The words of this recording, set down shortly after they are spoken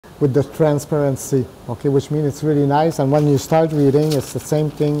with the transparency, okay, which means it's really nice. And when you start reading, it's the same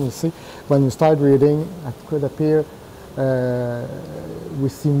thing. You see, when you start reading, it could appear we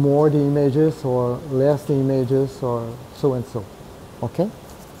see more the images or less the images or so and so, okay?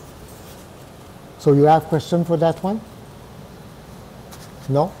 So you have question for that one?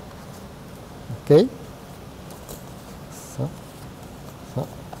 No? Okay. So.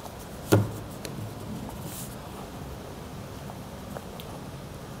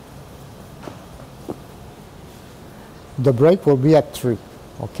 The break will be at 3,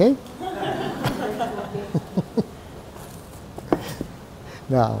 okay?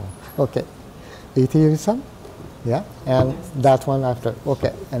 Now, okay. Atheism, yeah, and that one after.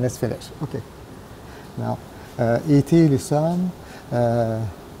 Okay, and it's finished. Okay. Now, atheism,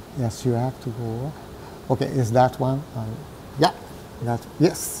 yes, you have to go. Okay, is that one? Yeah, that,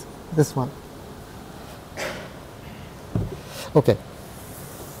 yes, this one. Okay.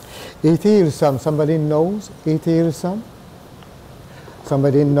 Atheism, somebody knows atheism?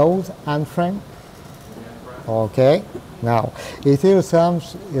 Somebody knows Anne Frank? Okay. Now, atheism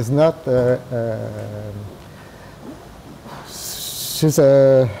is not, she's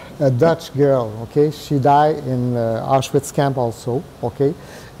a Dutch girl, okay? She died in Auschwitz camp also, okay?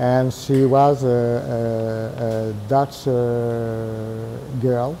 And she was a Dutch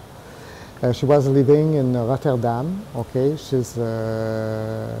girl. She was living in Rotterdam, okay? She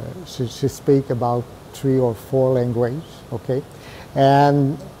speaks about 3 or 4 languages, okay?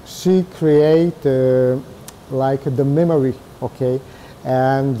 And she created like the memory, okay,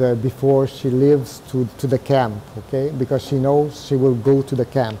 and before she leaves to the camp, okay, because she knows she will go to the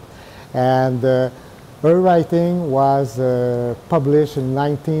camp. And her writing was published in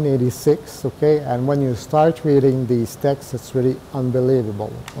 1986, okay, and when you start reading these texts, it's really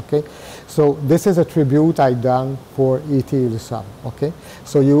unbelievable, okay. So this is a tribute I done for E.T. Lusam, okay.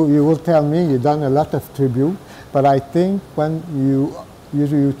 So you will tell me you done a lot of tribute, but I think when you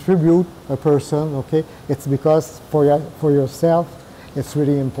tribute a person, okay, it's because for yourself, it's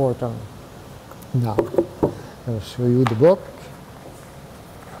really important. Now, I'll show you the book.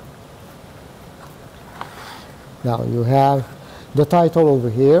 Now, you have the title over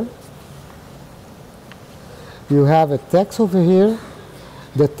here. You have a text over here.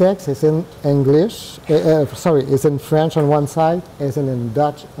 The text is in English, is in French on one side, is in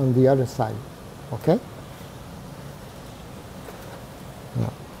Dutch on the other side, okay?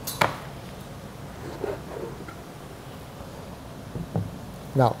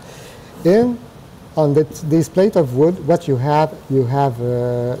 Now, on this plate of wood, what you have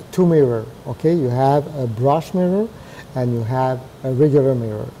 2 mirrors, okay? You have a brush mirror and you have a regular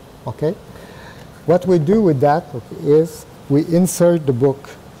mirror, okay? What we do with that is we insert the book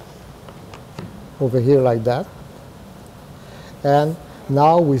over here like that, and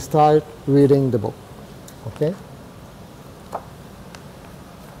now we start reading the book, okay?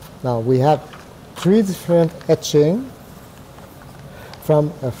 Now, we have 3 different etchings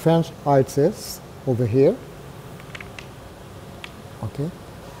from a French artist over here. Okay,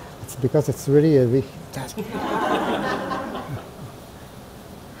 it's because it's really a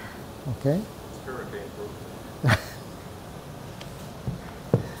okay.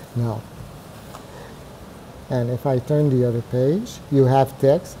 Now, and if I turn the other page, you have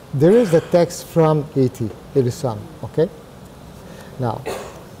text. There is the text from E.T. Lusam. Okay. Now,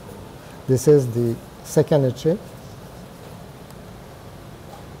 this is the second etching.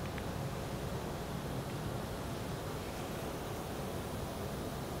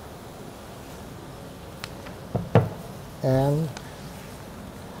 And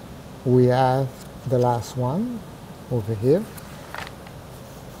we have the last one over here.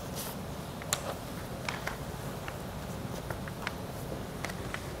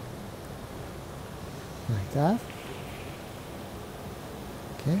 Like that.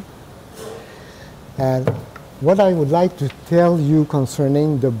 Okay. And what I would like to tell you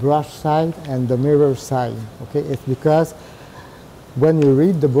concerning the brush side and the mirror side, okay, it's because when you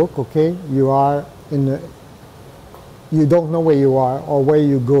read the book, okay, you are in a you don't know where you are or where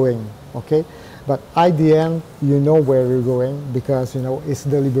you're going, okay? But at the end, you know where you're going because, you know, it's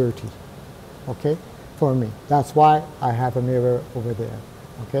the liberty, okay, for me. That's why I have a mirror over there,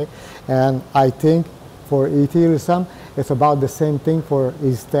 okay? And I think for E.T. Lusam, it's about the same thing for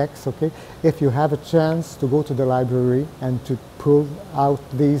his text, okay? If you have a chance to go to the library and to pull out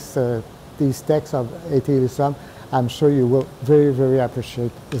these texts of E.T. Lusam, I'm sure you will very, very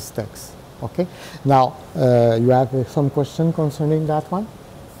appreciate his text. Okay. Now, you have some question concerning that one?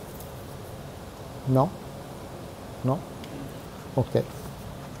 No? No? Okay.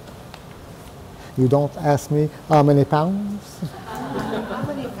 You don't ask me how many pounds? How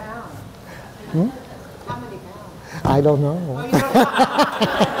many pounds? Hmm? How many pounds? I don't know. Oh, you don't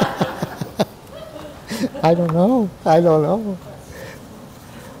I don't know. I don't know.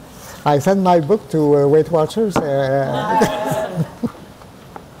 I sent my book to Weight Watchers.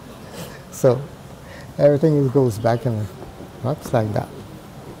 So everything goes back and up like that.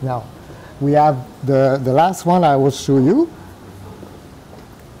 Now, we have the last one I will show you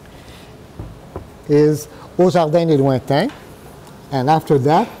is Au Jardin des Lointains. And after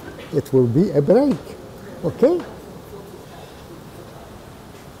that, it will be a break. Okay?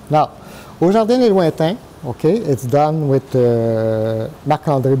 Now, Au Jardin des Lointains, okay, it's done with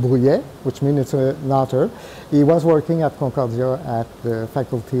Marc-André Brouillet, which means it's an author. He was working at Concordia at the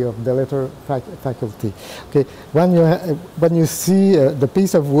faculty of the letter faculty. Okay, when you see the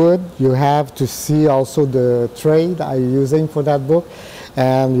piece of wood, you have to see also the trade I'm using for that book,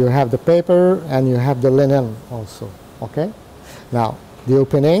 and you have the paper and you have the linen also. Okay, now the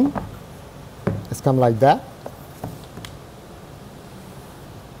opening is come like that.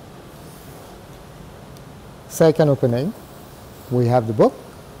 Second opening, we have the book.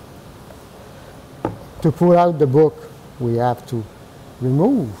 To pull out the book, we have to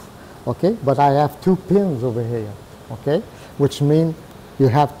remove, okay? But I have two pins over here, okay? Which means you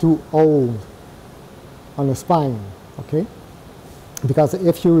have to hold on the spine, okay? Because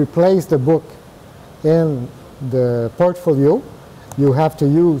if you replace the book in the portfolio, you have to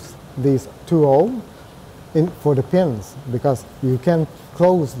use these two holes for the pins, because you can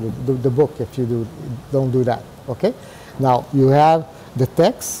close the book if you don't do that, okay? Now, you have the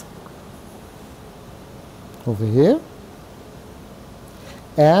text over here,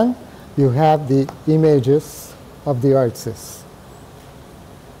 and you have the images of the artists.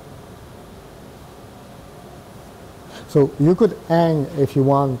 So you could hang, if you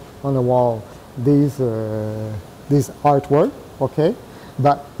want, on the wall these artwork, okay?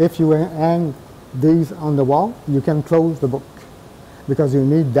 But if you hang these on the wall, you can close the book, because you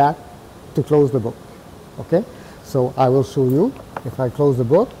need that to close the book, okay? So I will show you. If I close the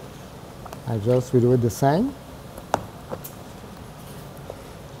book, I just will do it the same,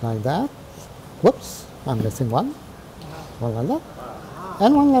 like that. Whoops, I'm missing one. One like that,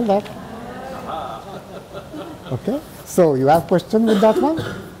 and one like that. Okay, so you have question with that one?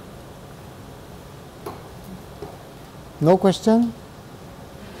 No question?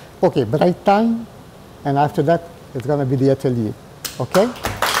 Okay, break time, and after that, it's going to be the atelier. Okay?